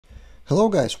Hello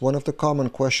guys, one of the common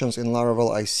questions in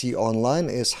Laravel I see online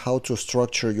is how to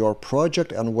structure your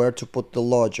project and where to put the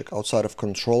logic outside of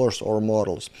controllers or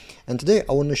models. And today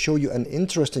I want to show you an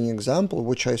interesting example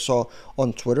which I saw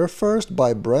on Twitter first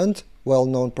by Brent,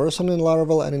 well-known person in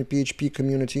Laravel and in PHP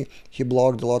community. He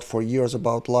blogged a lot for years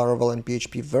about Laravel and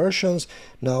PHP versions.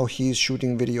 Now he's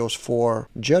shooting videos for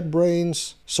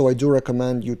JetBrains, so I do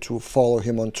recommend you to follow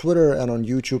him on Twitter and on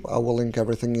YouTube. I will link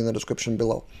everything in the description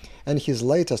below. And his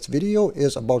latest video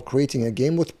is about creating a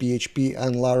game with PHP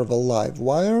and Laravel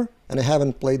Livewire. And I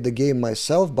haven't played the game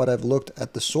myself, but I've looked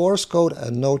at the source code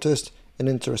and noticed an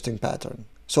interesting pattern.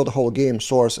 So the whole game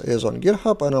source is on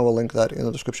GitHub, and I will link that in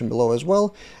the description below as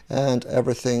well. And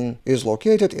everything is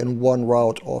located in one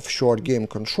route of short game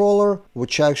controller,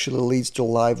 which actually leads to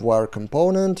Livewire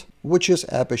component, which is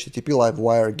app HTTP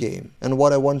Livewire game. And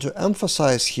what I want to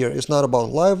emphasize here is not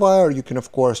about Livewire. You can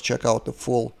of course check out the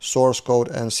full source code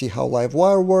and see how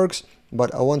Livewire works,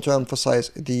 but I want to emphasize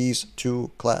these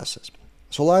two classes.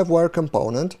 So Livewire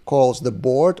component calls the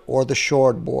board or the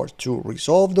short board to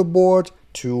resolve the board,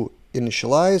 to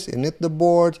init the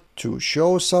board, to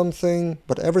show something,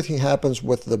 but everything happens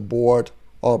with the board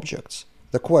objects.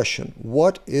 The question,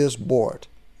 what is board?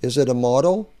 Is it a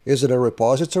model? Is it a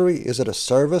repository? Is it a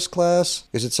service class?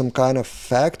 Is it some kind of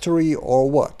factory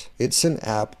or what? It's an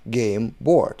app game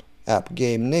board, app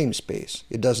game namespace.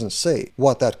 It doesn't say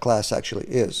what that class actually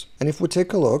is. And if we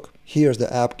take a look, here's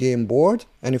the app game board,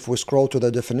 and if we scroll to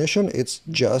the definition, it's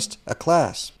just a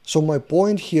class. So my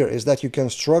point here is that you can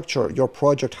structure your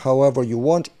project however you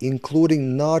want,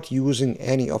 including not using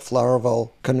any of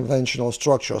Laravel conventional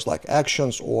structures like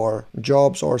actions or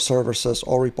jobs or services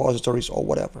or repositories or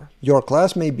whatever. Your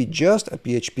class may be just a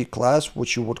PHP class,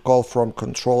 which you would call from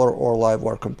controller or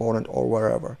Livewire component or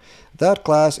wherever. That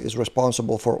class is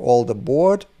responsible for all the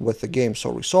board with the game.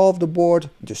 So resolve the board,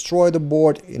 destroy the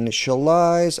board,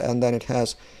 initialize, and then it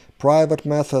has private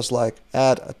methods like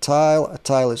add a tile. A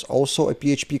tile is also a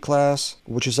PHP class,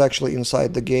 which is actually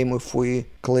inside the game. If we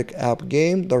click app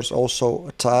game, there's also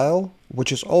a tile,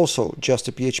 which is also just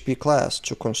a PHP class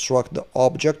to construct the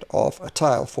object of a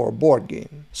tile for a board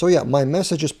game. So yeah, my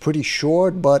message is pretty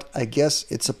short, but I guess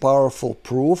it's a powerful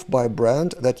proof by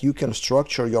Brent that you can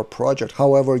structure your project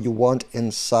however you want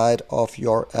inside of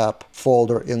your app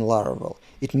folder in Laravel.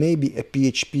 It may be a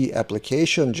PHP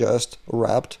application just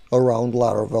wrapped around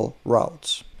Laravel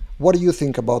routes. What do you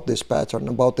think about this pattern,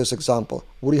 about this example?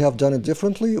 Would you have done it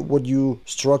differently? Would you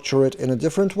structure it in a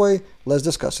different way? Let's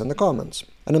discuss in the comments.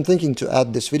 And I'm thinking to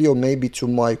add this video maybe to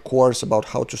my course about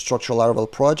how to structure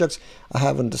Laravel projects. I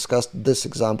haven't discussed this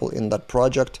example in that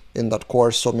project, in that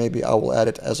course, so maybe I will add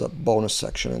it as a bonus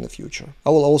section in the future.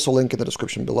 I will also link in the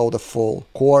description below the full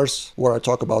course where I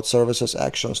talk about services,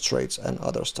 actions, traits, and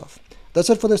other stuff. That's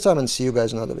it for this time, and see you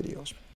guys in other videos.